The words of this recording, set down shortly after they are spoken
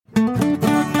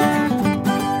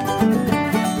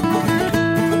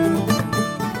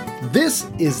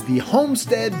is the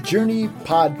Homestead Journey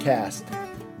Podcast,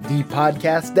 the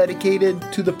podcast dedicated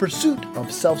to the pursuit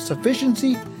of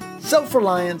self-sufficiency,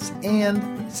 self-reliance, and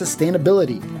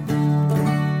sustainability.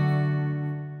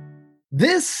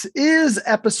 This is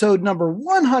episode number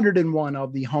 101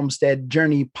 of the Homestead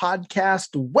Journey Podcast.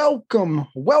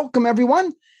 Welcome,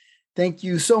 everyone. Thank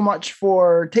you so much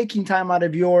for taking time out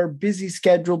of your busy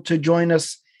schedule to join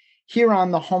us here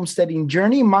on the homesteading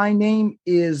journey. My name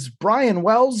is Brian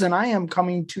Wells, and I am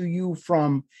coming to you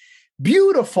from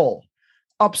beautiful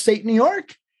upstate New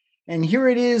York. And here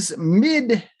it is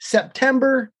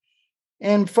mid-September.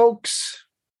 And folks,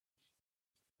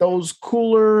 those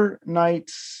cooler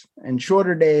nights and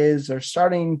shorter days are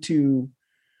starting to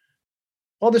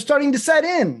set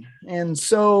in. And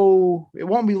so it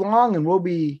won't be long, and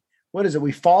we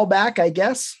fall back, I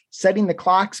guess, setting the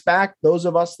clocks back, those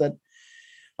of us that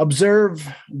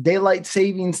observe daylight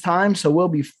savings time. So we'll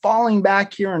be falling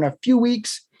back here in a few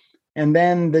weeks, and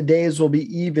then the days will be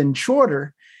even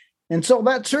shorter. And so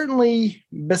that certainly,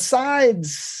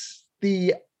 besides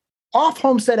the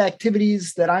off-homestead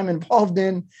activities that I'm involved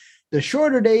in, the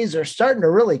shorter days are starting to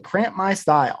really cramp my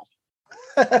style.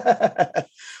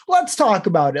 Let's talk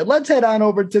about it. Let's head on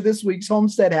over to this week's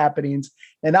homestead happenings,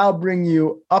 and I'll bring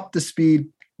you up to speed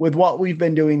with what we've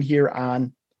been doing here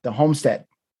on the homestead.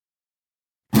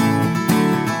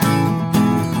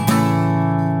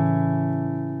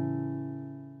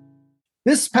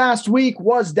 This past week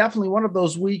was definitely one of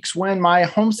those weeks when my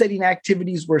homesteading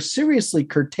activities were seriously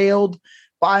curtailed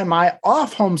by my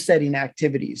off-homesteading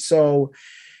activities. So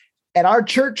at our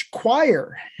church,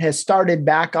 choir has started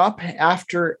back up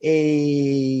after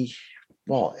a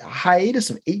hiatus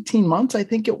of 18 months, I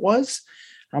think it was.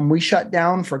 We shut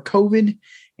down for COVID,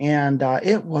 and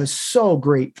it was so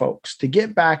great, folks, to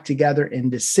get back together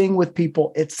and to sing with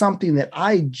people. It's something that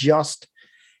I just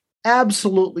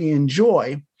absolutely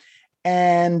enjoy.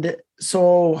 And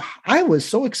so I was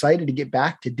so excited to get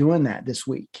back to doing that this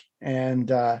week. And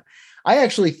I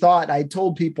actually thought, I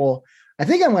told people, I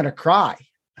think I'm going to cry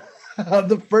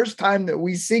the first time that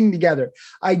we sing together.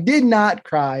 I did not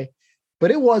cry,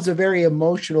 but it was a very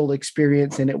emotional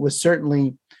experience. And it was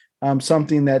certainly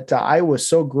something that I was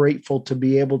so grateful to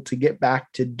be able to get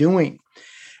back to doing.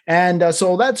 And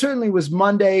so that certainly was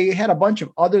Monday. Had a bunch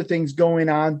of other things going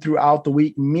on throughout the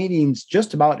week, meetings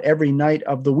just about every night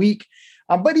of the week.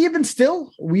 But even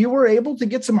still, we were able to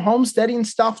get some homesteading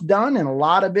stuff done, and a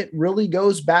lot of it really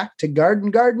goes back to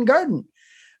garden.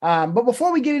 But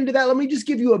before we get into that, let me just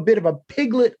give you a bit of a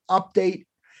piglet update,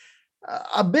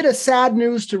 a bit of sad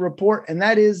news to report, and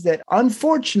that is that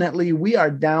unfortunately we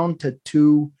are down to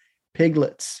 2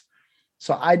 piglets.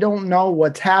 So I don't know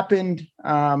what's happened.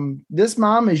 This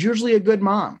mom is usually a good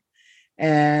mom.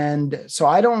 And so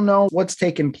I don't know what's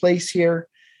taken place here.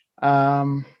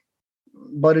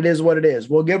 But it is what it is.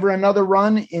 We'll give her another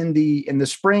run in the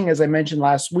spring, as I mentioned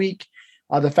last week.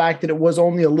 The fact that it was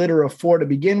only a litter of 4 to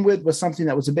begin with was something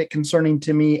that was a bit concerning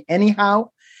to me anyhow.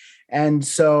 And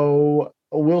so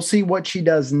we'll see what she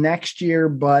does next year.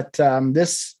 But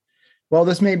this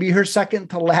may be her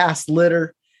second to last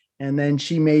litter. And then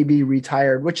she may be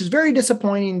retired, which is very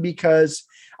disappointing because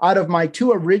out of my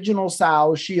 2 original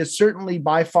sows, she is certainly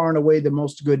by far and away the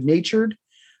most good-natured.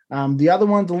 The other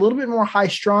one's a little bit more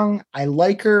high-strung. I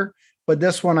like her, but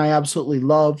this one I absolutely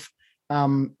love.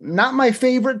 Not my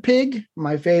favorite pig.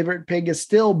 My favorite pig is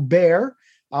still Bear,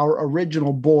 our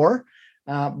original boar.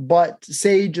 But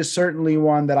Sage is certainly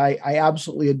one that I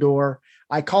absolutely adore.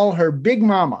 I call her Big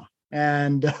Mama,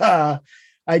 and I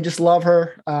just love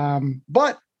her.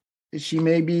 But she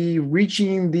may be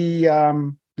reaching the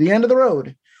end of the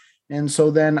road. And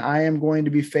so then I am going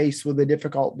to be faced with a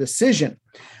difficult decision.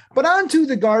 But on to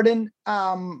the garden.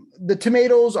 The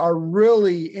tomatoes are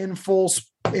really in full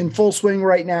swing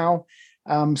right now.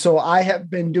 So I have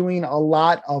been doing a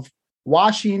lot of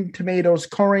washing tomatoes,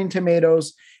 coring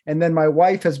tomatoes, and then my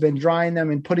wife has been drying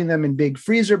them and putting them in big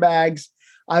freezer bags.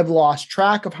 I've lost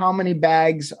track of how many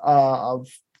bags of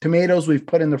tomatoes we've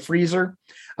put in the freezer.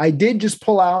 I did just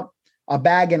pull out 1.5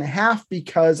 bags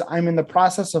because I'm in the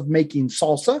process of making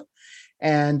salsa.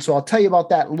 And so I'll tell you about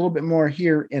that a little bit more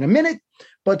here in a minute.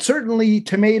 But certainly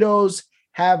tomatoes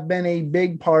have been a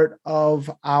big part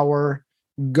of our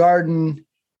garden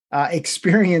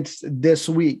experience this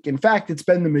week. In fact, it's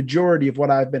been the majority of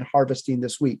what I've been harvesting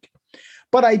this week.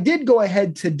 But I did go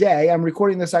ahead today. I'm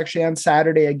recording this actually on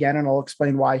Saturday again, and I'll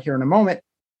explain why here in a moment.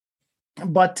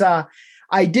 But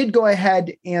I did go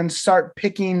ahead and start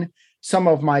picking some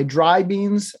of my dry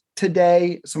beans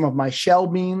today, some of my shell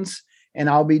beans, and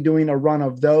I'll be doing a run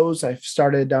of those. I've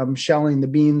started shelling the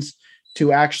beans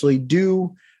to actually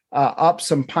do up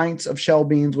some pints of shell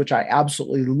beans, which I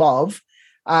absolutely love,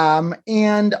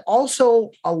 and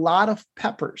also a lot of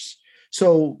peppers.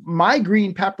 So my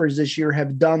green peppers this year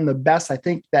have done the best I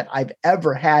think that I've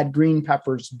ever had green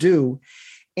peppers do.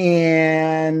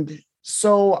 And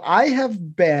so I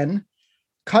have been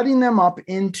cutting them up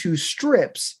into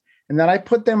strips, and then I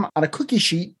put them on a cookie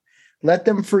sheet, let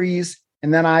them freeze,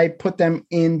 and then I put them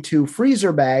into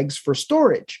freezer bags for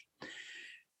storage.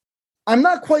 I'm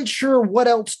not quite sure what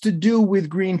else to do with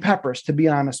green peppers, to be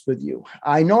honest with you.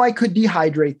 I know I could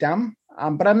dehydrate them,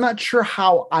 but I'm not sure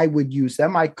how I would use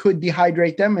them. I could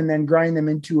dehydrate them and then grind them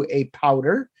into a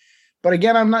powder. But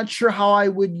again, I'm not sure how I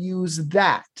would use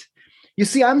that. You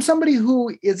see, I'm somebody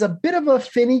who is a bit of a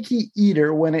finicky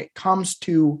eater when it comes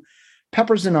to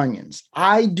peppers and onions.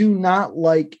 I do not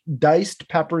like diced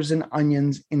peppers and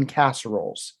onions in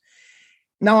casseroles.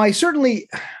 Now, it's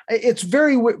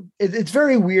very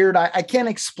weird. I can't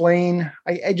explain.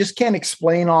 I just can't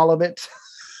explain all of it.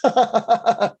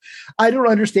 I don't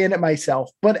understand it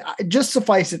myself, but just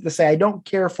suffice it to say, I don't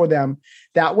care for them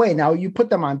that way. Now, you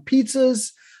put them on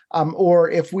pizzas,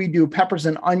 or if we do peppers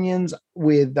and onions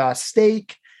with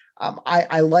steak,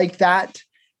 I like that.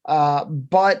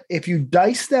 But if you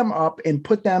dice them up and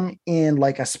put them in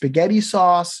like a spaghetti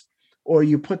sauce, or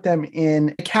you put them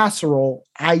in a casserole,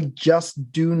 I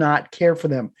just do not care for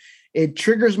them. It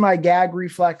triggers my gag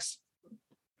reflex.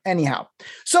 Anyhow,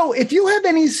 so if you have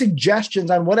any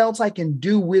suggestions on what else I can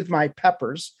do with my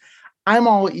peppers, I'm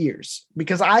all ears,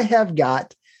 because I have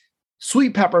got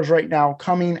sweet peppers right now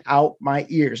coming out my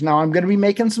ears. Now I'm going to be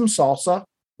making some salsa.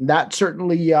 That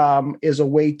certainly is a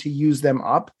way to use them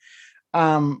up.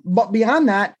 But beyond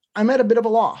that, I'm at a bit of a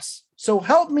loss. So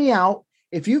help me out.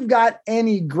 If you've got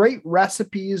any great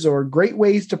recipes or great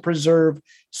ways to preserve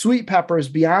sweet peppers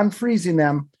beyond freezing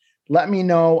them, let me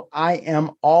know. I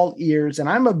am all ears, and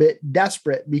I'm a bit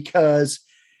desperate because,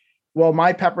 well,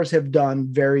 my peppers have done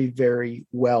very, very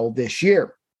well this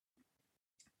year.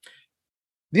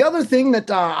 The other thing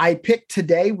that I picked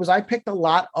today was I picked a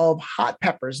lot of hot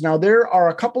peppers. Now, there are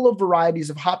a couple of varieties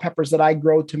of hot peppers that I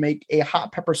grow to make a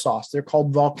hot pepper sauce. They're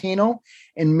called volcano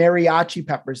and mariachi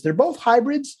peppers. They're both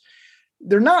hybrids.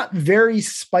 They're not very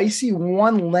spicy.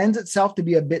 One lends itself to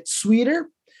be a bit sweeter.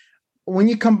 When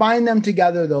you combine them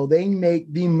together, though, they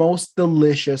make the most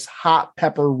delicious hot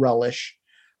pepper relish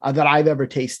that I've ever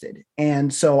tasted.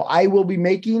 And so I will be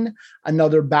making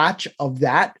another batch of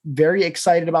that. Very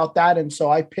excited about that. And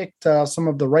so I picked some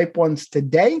of the ripe ones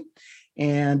today,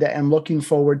 and am looking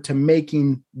forward to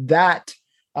making that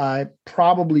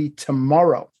probably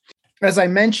tomorrow. As I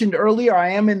mentioned earlier, I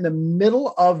am in the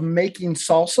middle of making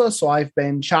salsa. So I've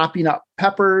been chopping up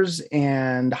peppers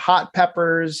and hot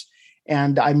peppers,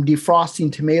 and I'm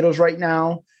defrosting tomatoes right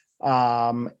now.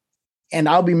 And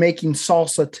I'll be making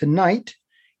salsa tonight.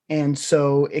 And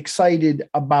so excited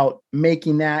about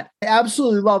making that. I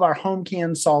absolutely love our home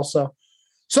canned salsa.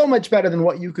 So much better than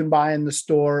what you can buy in the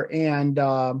store. And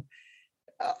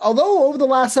although over the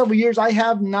last several years, I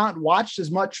have not watched as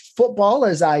much football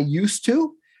as I used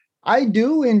to, I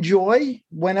do enjoy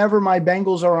whenever my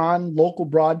Bengals are on local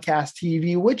broadcast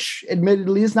TV, which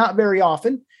admittedly is not very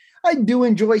often. I do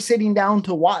enjoy sitting down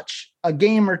to watch a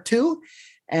game or two,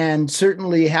 and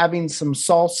certainly having some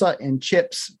salsa and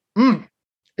chips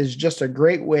is just a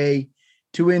great way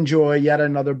to enjoy yet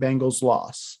another Bengals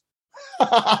loss.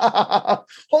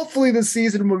 Hopefully the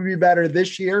season will be better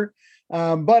this year.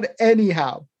 But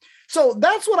anyhow, so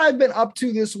that's what I've been up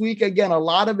to this week. Again, a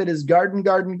lot of it is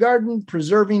garden,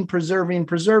 preserving.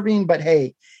 But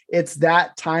hey, it's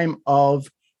that time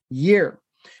of year.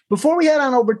 Before we head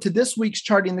on over to this week's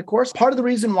Charting the Course, part of the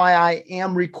reason why I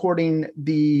am recording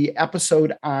the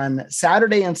episode on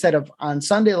Saturday instead of on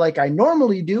Sunday like I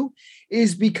normally do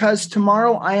is because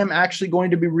tomorrow I am actually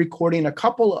going to be recording a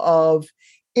couple of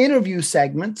interview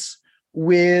segments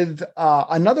with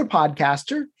another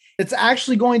podcaster. It's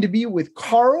actually going to be with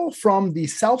Carl from the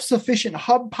Self-Sufficient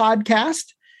Hub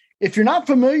podcast. If you're not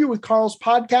familiar with Carl's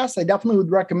podcast, I definitely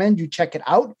would recommend you check it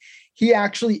out. He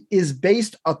actually is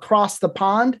based across the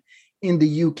pond in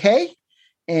the UK.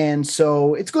 And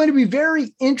so it's going to be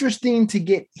very interesting to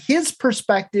get his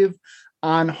perspective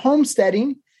on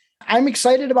homesteading. I'm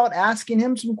excited about asking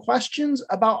him some questions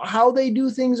about how they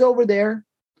do things over there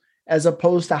as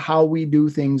opposed to how we do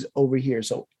things over here.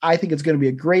 So I think it's going to be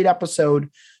a great episode.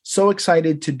 So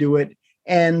excited to do it.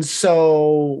 And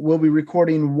so we'll be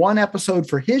recording one episode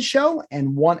for his show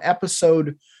and one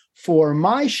episode for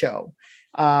my show.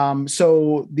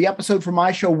 So the episode for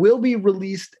my show will be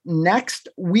released next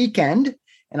weekend,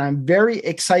 and I'm very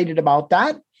excited about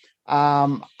that.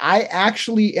 I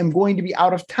actually am going to be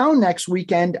out of town next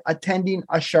weekend attending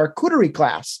a charcuterie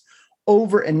class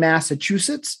over in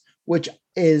Massachusetts, which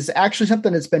is actually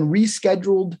something that's been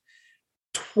rescheduled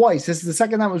twice. This is the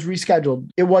second time it was rescheduled.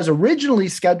 It was originally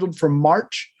scheduled for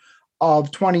March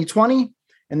of 2020,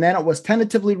 and then it was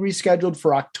tentatively rescheduled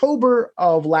for October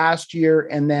of last year.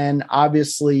 And then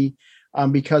obviously,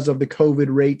 because of the COVID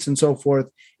rates and so forth,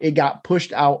 it got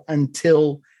pushed out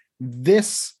until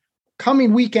this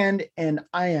coming weekend. And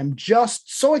I am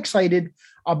just so excited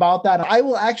about that. I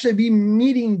will actually be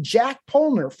meeting Jack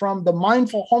Polner from the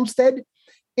Mindful Homestead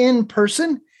in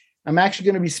person. I'm actually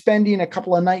going to be spending a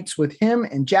couple of nights with him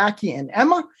and Jackie and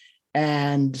Emma.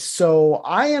 And so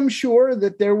I am sure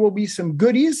that there will be some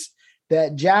goodies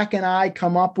that Jack and I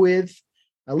come up with.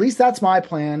 At least that's my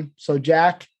plan. So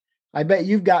Jack, I bet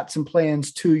you've got some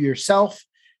plans too yourself.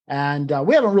 And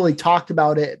we haven't really talked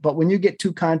about it, but when you get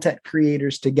two content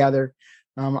creators together,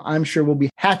 I'm sure we'll be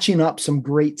hatching up some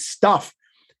great stuff.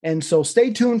 And so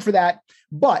stay tuned for that.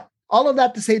 But all of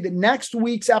that to say that next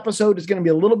week's episode is going to be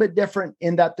a little bit different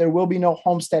in that there will be no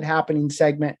Homestead Happening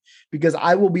segment, because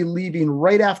I will be leaving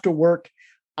right after work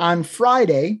on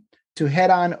Friday to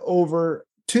head on over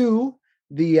to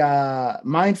the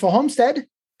Mindful Homestead.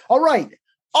 All right.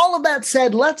 All of that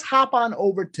said, let's hop on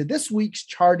over to this week's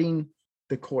Charting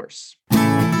the Course.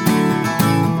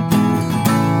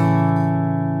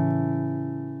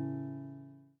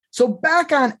 So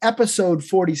back on episode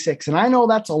 46, and I know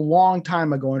that's a long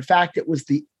time ago. In fact, it was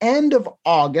the end of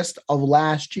August of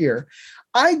last year.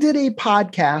 I did a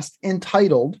podcast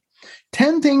entitled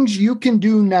 10 Things You Can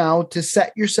Do Now to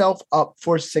Set Yourself Up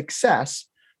for Success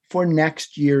for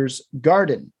Next Year's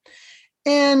Garden.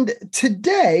 And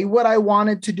today, what I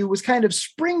wanted to do was kind of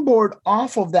springboard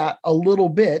off of that a little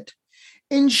bit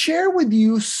and share with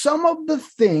you some of the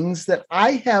things that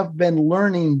I have been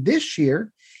learning this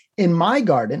year in my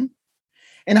garden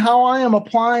and how I am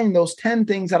applying those 10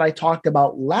 things that I talked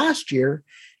about last year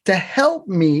to help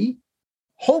me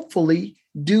hopefully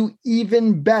do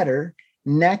even better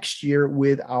next year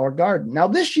with our garden. Now,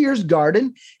 this year's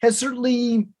garden has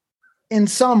certainly in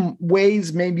some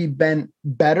ways maybe been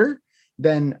better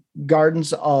than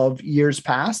gardens of years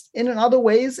past. And in other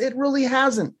ways, it really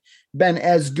hasn't been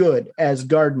as good as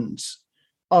gardens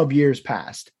of years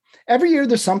past. Every year,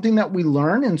 there's something that we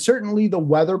learn, and certainly the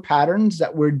weather patterns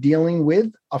that we're dealing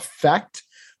with affect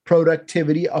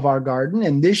productivity of our garden.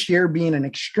 And this year being an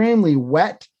extremely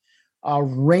wet,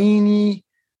 rainy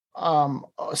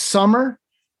summer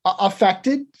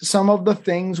affected some of the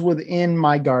things within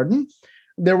my garden.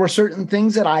 There were certain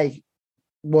things that I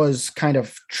was kind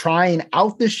of trying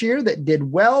out this year that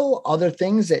did well, other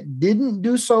things that didn't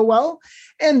do so well.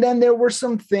 And then there were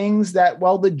some things that,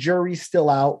 well, the jury's still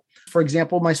out. For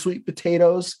example, my sweet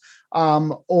potatoes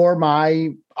or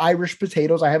my Irish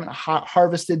potatoes, I haven't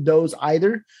harvested those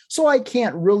either. So I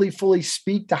can't really fully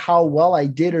speak to how well I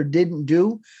did or didn't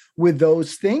do with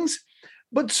those things.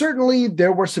 But certainly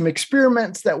there were some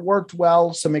experiments that worked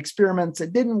well, some experiments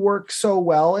that didn't work so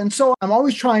well. And so I'm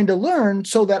always trying to learn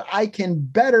so that I can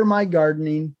better my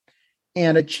gardening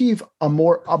and achieve a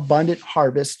more abundant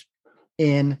harvest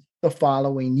in the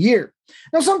following year.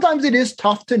 Now, sometimes it is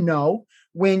tough to know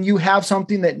when you have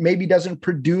something that maybe doesn't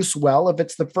produce well, if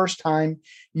it's the first time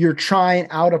you're trying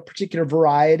out a particular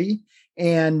variety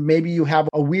and maybe you have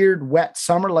a weird wet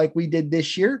summer like we did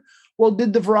this year. Well,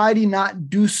 did the variety not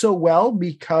do so well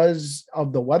because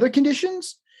of the weather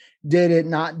conditions? Did it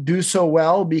not do so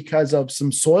well because of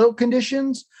some soil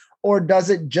conditions? Or does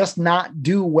it just not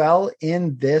do well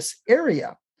in this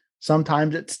area?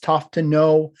 Sometimes it's tough to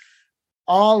know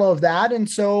all of that. And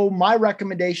so my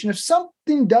recommendation, if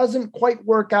something doesn't quite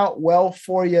work out well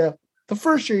for you the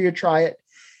first year you try it,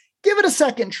 give it a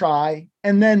second try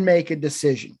and then make a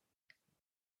decision.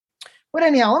 But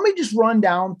anyhow, let me just run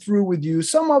down through with you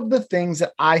some of the things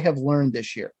that I have learned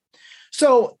this year.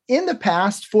 So in the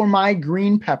past, for my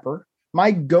green pepper,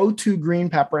 my go-to green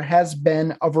pepper has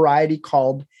been a variety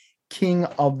called King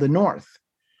of the North.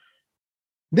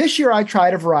 This year, I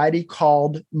tried a variety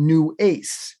called New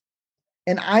Ace,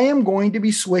 and I am going to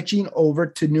be switching over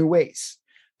to New Ace.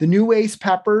 The New Ace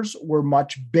peppers were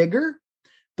much bigger.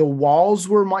 The walls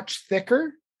were much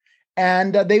thicker,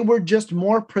 and they were just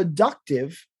more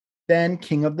productive than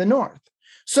King of the North.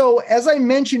 So as I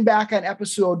mentioned back on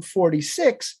episode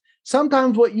 46,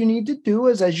 sometimes what you need to do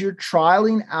is as you're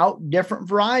trialing out different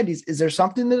varieties, is there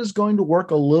something that is going to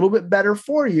work a little bit better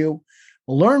for you?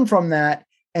 Learn from that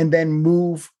and then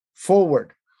move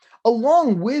forward.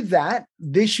 Along with that,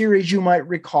 this year, as you might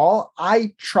recall,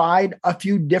 I tried a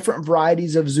few different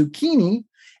varieties of zucchini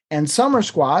and summer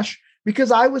squash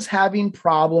because I was having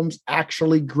problems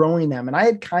actually growing them. And I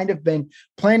had kind of been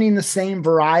planting the same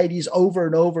varieties over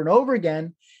and over and over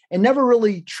again and never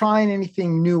really trying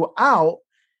anything new out.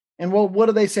 And well, what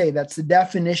do they say? That's the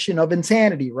definition of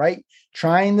insanity, right?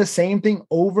 Trying the same thing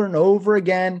over and over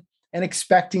again and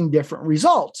expecting different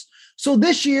results. So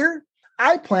this year,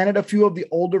 I planted a few of the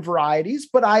older varieties,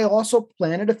 but I also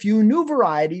planted a few new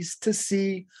varieties to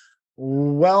see,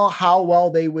 well, how well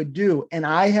they would do. And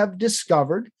I have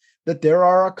discovered that there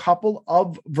are a couple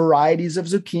of varieties of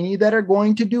zucchini that are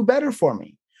going to do better for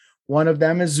me. One of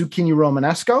them is zucchini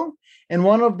romanesco, and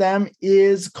one of them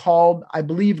is called, I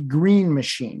believe, Green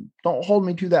Machine. Don't hold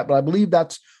me to that, but I believe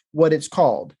that's what it's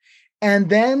called. And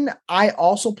then I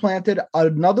also planted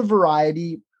another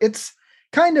variety. It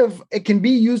can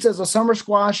be used as a summer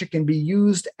squash. It can be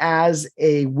used as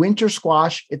a winter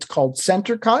squash. It's called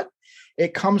Center Cut.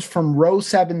 It comes from Row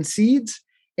 7 Seeds,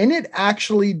 and it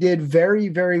actually did very,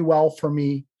 very well for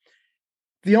me.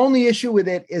 The only issue with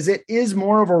it is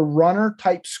more of a runner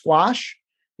type squash.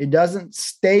 It doesn't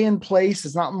stay in place.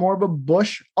 It's not more of a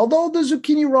bush, although the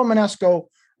zucchini romanesco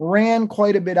ran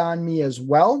quite a bit on me as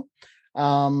well.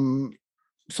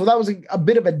 So that was a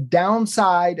bit of a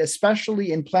downside,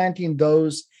 especially in planting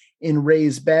those in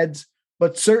raised beds.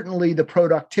 But certainly the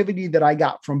productivity that I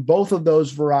got from both of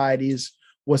those varieties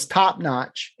was top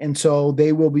notch. And so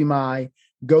they will be my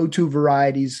go-to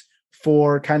varieties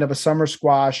for kind of a summer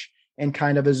squash and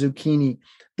kind of a zucchini.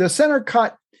 The Center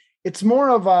Cut, it's more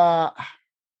of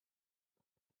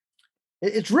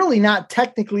it's really not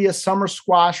technically a summer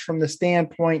squash from the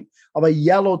standpoint of a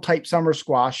yellow type summer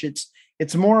squash.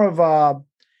 It's more of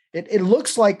it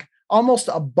looks like almost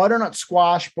a butternut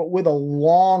squash, but with a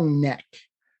long neck.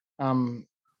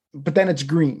 But then it's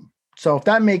green. So if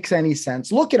that makes any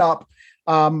sense, look it up.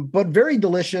 But very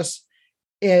delicious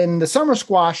in the summer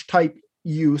squash type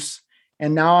use.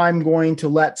 And now I'm going to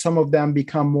let some of them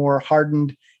become more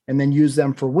hardened and then use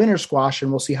them for winter squash.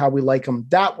 And we'll see how we like them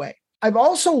that way. I've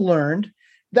also learned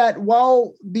that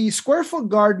while the square foot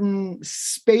garden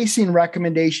spacing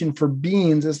recommendation for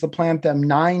beans is to plant them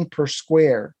 9 per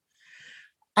square,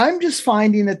 I'm just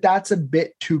finding that that's a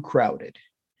bit too crowded.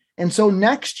 And so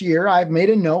next year, I've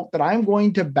made a note that I'm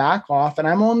going to back off and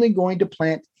I'm only going to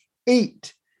plant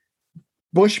 8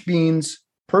 bush beans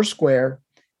per square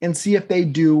and see if they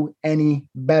do any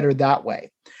better that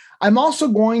way. I'm also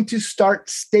going to start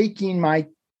staking my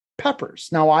peppers.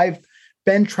 Now, I've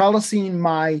been trellising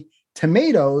my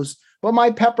tomatoes, but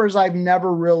my peppers, I've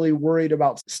never really worried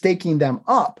about staking them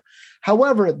up.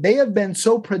 However, they have been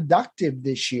so productive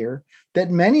this year that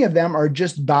many of them are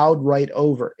just bowed right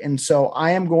over. And so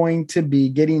I am going to be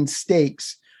getting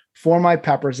stakes for my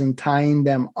peppers and tying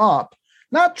them up,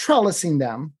 not trellising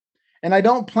them. And I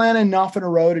don't plant enough in a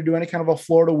row to do any kind of a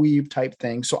Florida weave type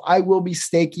thing. So I will be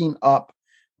staking up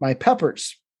my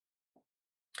peppers.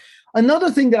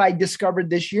 Another thing that I discovered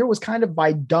this year was kind of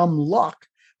by dumb luck,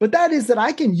 but that is that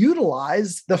I can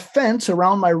utilize the fence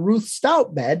around my Ruth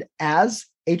Stout bed as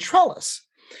a trellis.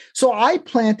 So I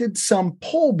planted some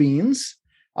pole beans,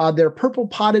 they're purple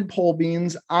potted pole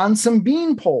beans, on some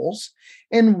bean poles.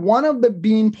 And one of the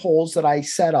bean poles that I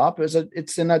set up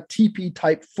it's in a teepee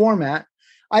type format.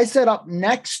 I set up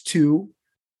next to,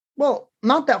 well,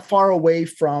 not that far away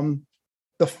from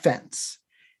the fence.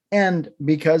 And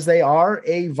because they are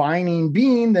a vining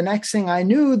bean, the next thing I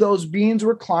knew, those beans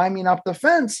were climbing up the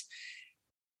fence.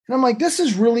 And I'm like, this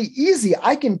is really easy.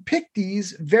 I can pick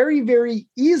these very, very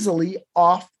easily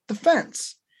off the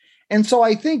fence. And so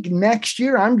I think next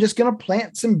year, I'm just going to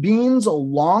plant some beans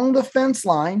along the fence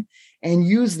line and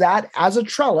use that as a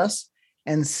trellis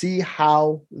and see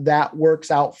how that works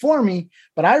out for me.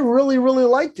 But I really, really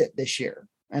liked it this year.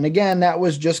 And again, that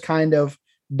was just kind of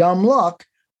dumb luck.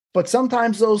 But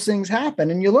sometimes those things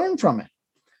happen and you learn from it.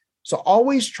 So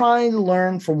always trying to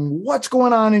learn from what's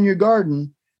going on in your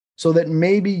garden so that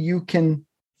maybe you can,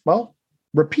 well,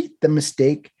 repeat the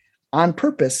mistake on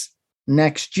purpose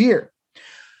next year.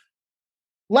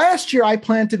 Last year, I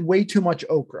planted way too much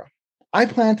okra. I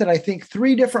planted, I think,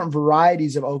 3 different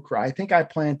varieties of okra. I think I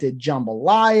planted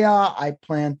jambalaya, I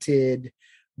planted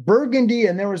burgundy,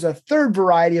 and there was a 3rd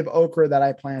variety of okra that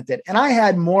I planted. And I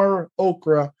had more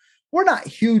okra. We're not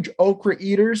huge okra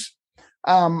eaters,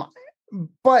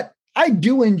 but I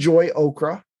do enjoy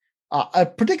okra,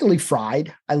 particularly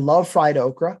fried. I love fried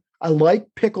okra. I like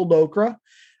pickled okra.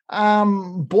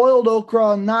 Boiled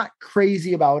okra, not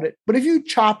crazy about it. But if you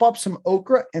chop up some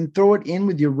okra and throw it in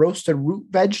with your roasted root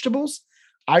vegetables,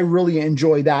 I really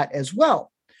enjoy that as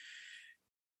well.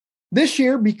 This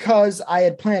year, because I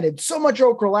had planted so much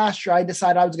okra last year, I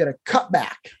decided I was going to cut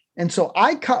back. And so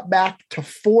I cut back to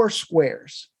 4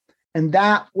 squares. And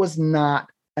that was not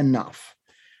enough.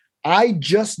 I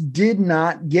just did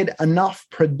not get enough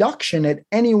production at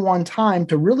any one time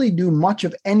to really do much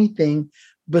of anything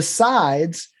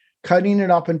besides cutting it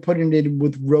up and putting it in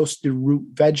with roasted root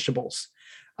vegetables.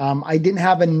 I didn't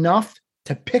have enough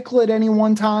to pickle at any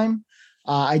one time.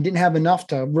 I didn't have enough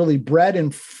to really bread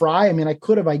and fry. I mean, I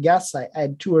could have, I guess. I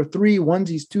had 2 or 3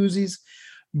 onesies, twosies,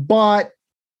 but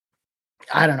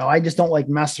I don't know. I just don't like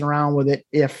messing around with it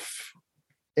if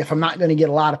I'm not going to get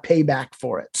a lot of payback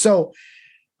for it. So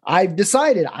I've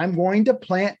decided I'm going to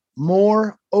plant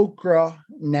more okra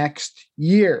next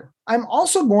year. I'm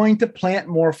also going to plant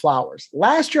more flowers.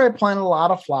 Last year, I planted a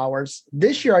lot of flowers.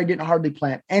 This year, I didn't hardly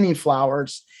plant any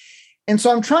flowers. And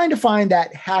so I'm trying to find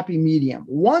that happy medium.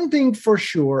 One thing for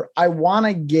sure, I want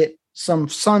to get some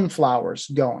sunflowers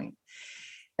going.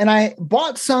 And I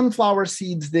bought sunflower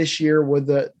seeds this year with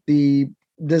the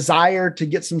desire to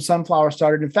get some sunflowers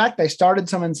started. In fact, I started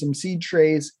some in some seed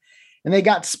trays and they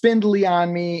got spindly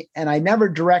on me and I never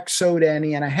direct sowed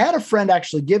any. And I had a friend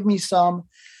actually give me some.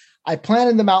 I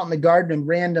planted them out in the garden in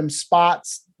random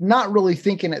spots, not really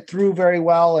thinking it through very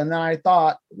well. And then I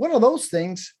thought, what are those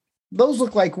things? Those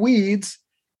look like weeds.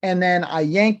 And then I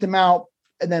yanked them out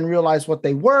and then realized what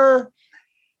they were.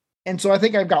 And so I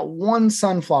think I've got one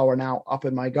sunflower now up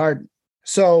in my garden.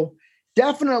 So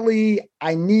definitely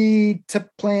I need to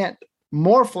plant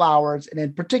more flowers, and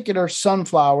in particular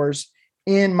sunflowers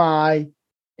in my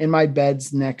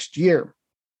beds next year.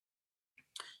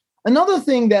 Another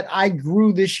thing that I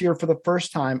grew this year for the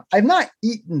first time, I've not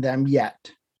eaten them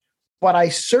yet, but I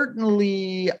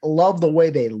certainly love the way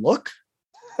they look.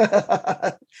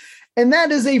 And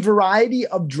that is a variety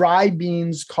of dry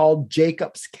beans called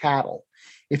Jacob's Cattle.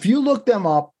 If you look them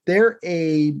up, they're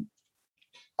a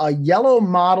yellow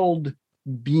mottled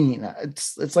bean.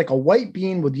 It's like a white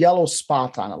bean with yellow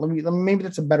spots on it. Maybe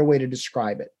that's a better way to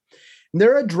describe it.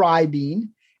 They're a dry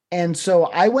bean. And so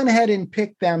I went ahead and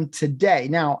picked them today.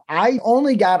 Now, I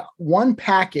only got one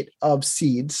packet of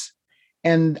seeds,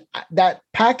 and that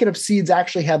packet of seeds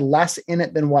actually had less in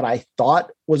it than what I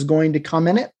thought was going to come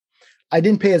in it. I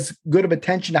didn't pay as good of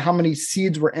attention to how many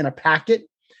seeds were in a packet.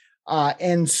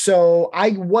 And so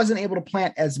I wasn't able to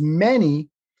plant as many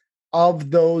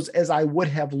of those as I would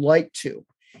have liked to.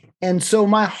 And so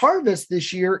my harvest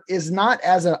this year is not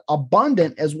as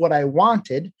abundant as what I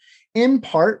wanted, in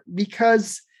part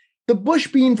because the bush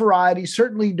bean varieties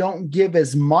certainly don't give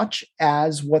as much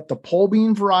as what the pole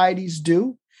bean varieties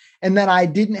do. And then I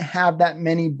didn't have that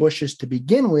many bushes to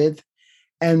begin with.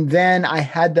 And then I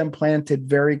had them planted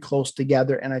very close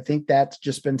together. And I think that's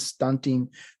just been stunting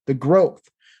the growth.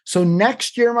 So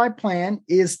next year, my plan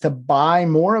is to buy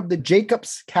more of the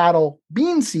Jacob's Cattle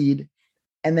bean seed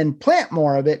and then plant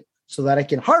more of it so that I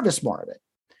can harvest more of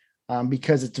it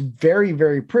because it's very,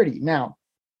 very pretty. Now,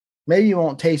 maybe it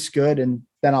won't taste good, and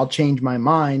then I'll change my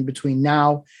mind between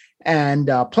now and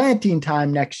planting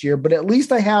time next year. But at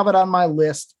least I have it on my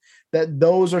list that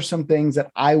those are some things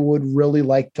that I would really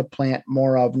like to plant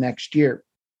more of next year.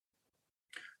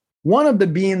 One of the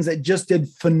beans that just did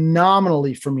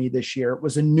phenomenally for me this year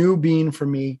was a new bean for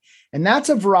me, and that's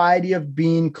a variety of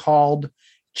bean called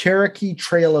Cherokee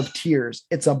Trail of Tears.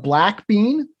 It's a black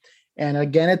bean, and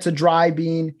again, it's a dry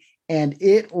bean, and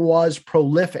it was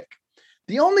prolific.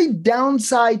 The only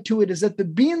downside to it is that the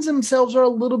beans themselves are a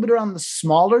little bit on the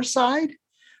smaller side.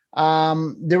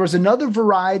 There was another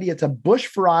variety, it's a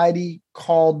bush variety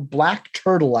called Black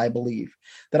Turtle, I believe,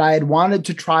 that I had wanted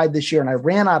to try this year, and I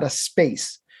ran out of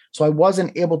space. So I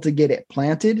wasn't able to get it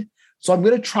planted. So I'm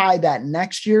going to try that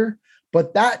next year.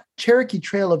 But that Cherokee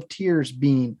Trail of Tears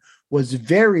bean was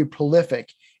very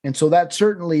prolific. And so that's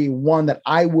certainly one that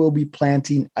I will be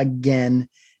planting again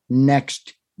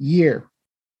next year.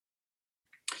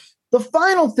 The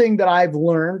final thing that I've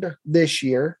learned this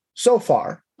year so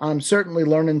far, I'm certainly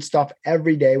learning stuff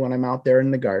every day when I'm out there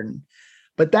in the garden,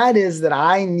 but that is that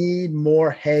I need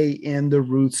more hay in the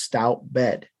Ruth Stout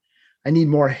bed. I need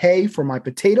more hay for my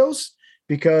potatoes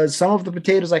because some of the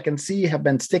potatoes I can see have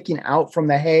been sticking out from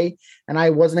the hay, and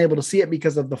I wasn't able to see it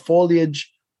because of the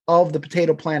foliage of the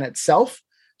potato plant itself.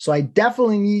 So I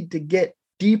definitely need to get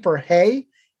deeper hay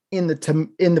in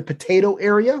the potato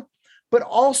area, but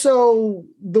also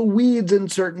the weeds in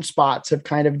certain spots have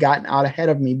kind of gotten out ahead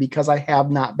of me because I have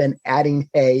not been adding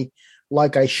hay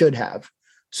like I should have.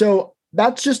 So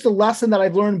that's just a lesson that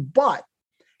I've learned. But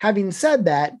having said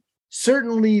that,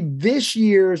 certainly this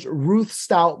year's Ruth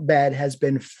Stout bed has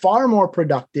been far more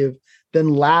productive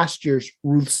than last year's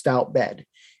Ruth Stout bed.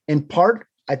 In part,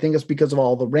 I think it's because of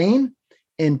all the rain.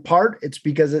 In part, it's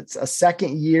because it's a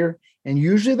second year. And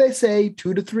usually they say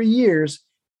 2 to 3 years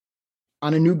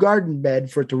on a new garden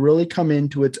bed for it to really come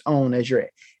into its own as you're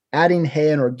adding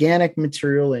hay and organic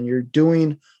material and you're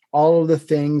doing all of the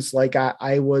things like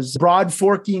I was broad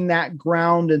forking that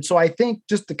ground. And so I think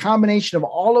just the combination of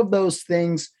all of those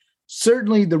things,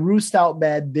 certainly the roost out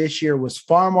bed this year was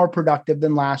far more productive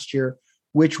than last year,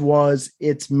 which was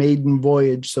its maiden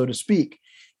voyage, so to speak.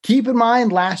 Keep in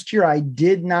mind, last year I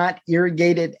did not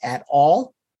irrigate it at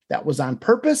all. That was on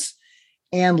purpose.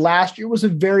 And last year was a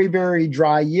very, very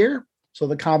dry year. So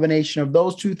the combination of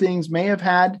those two things may have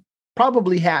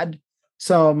probably had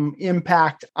some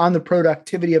impact on the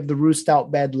productivity of the roost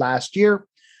out bed last year.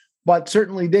 But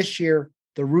certainly this year,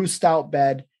 the roost out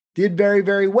bed did very,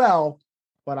 very well,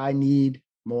 but I need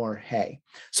more hay.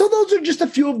 So those are just a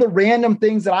few of the random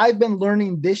things that I've been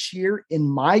learning this year in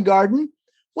my garden.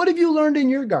 What have you learned in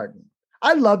your garden?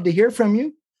 I'd love to hear from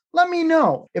you. Let me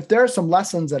know if there are some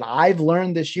lessons that I've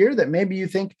learned this year that maybe you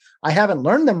think I haven't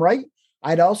learned them right.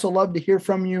 I'd also love to hear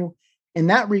from you in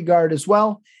that regard as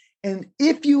well. And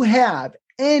if you have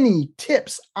any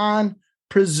tips on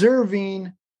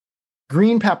preserving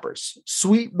green peppers,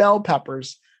 sweet bell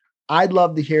peppers, I'd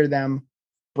love to hear them.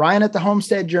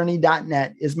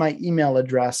 Brian@thehomesteadjourney.net is my email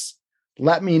address.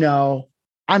 Let me know.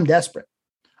 I'm desperate.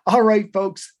 All right,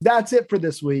 folks, that's it for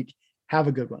this week. Have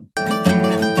a good one.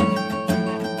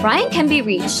 Brian can be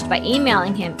reached by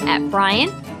emailing him at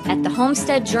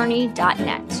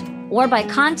brian@thehomesteadjourney.net or by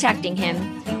contacting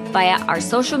him via our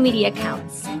social media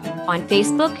accounts on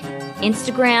Facebook,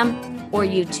 Instagram, or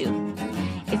YouTube.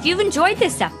 If you've enjoyed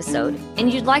this episode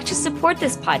and you'd like to support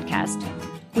this podcast,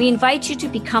 we invite you to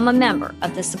become a member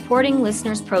of the Supporting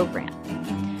Listeners program.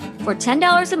 For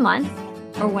 $10 a month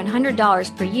or $100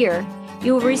 per year,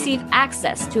 you will receive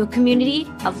access to a community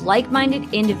of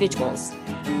like-minded individuals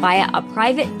via a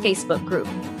private Facebook group,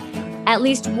 at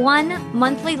least one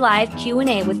monthly live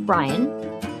Q&A with Brian,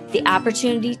 the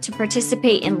opportunity to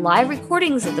participate in live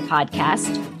recordings of the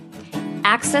podcast,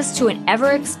 access to an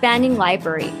ever-expanding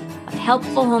library of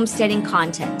helpful homesteading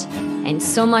content, and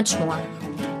so much more.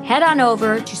 Head on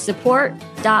over to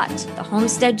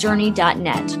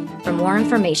support.thehomesteadjourney.net for more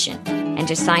information and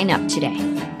to sign up today.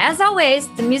 As always,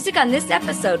 the music on this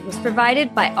episode was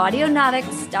provided by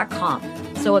audionautics.com,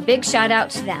 so a big shout out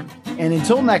to them. And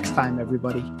until next time,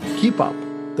 everybody, keep up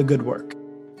the good work.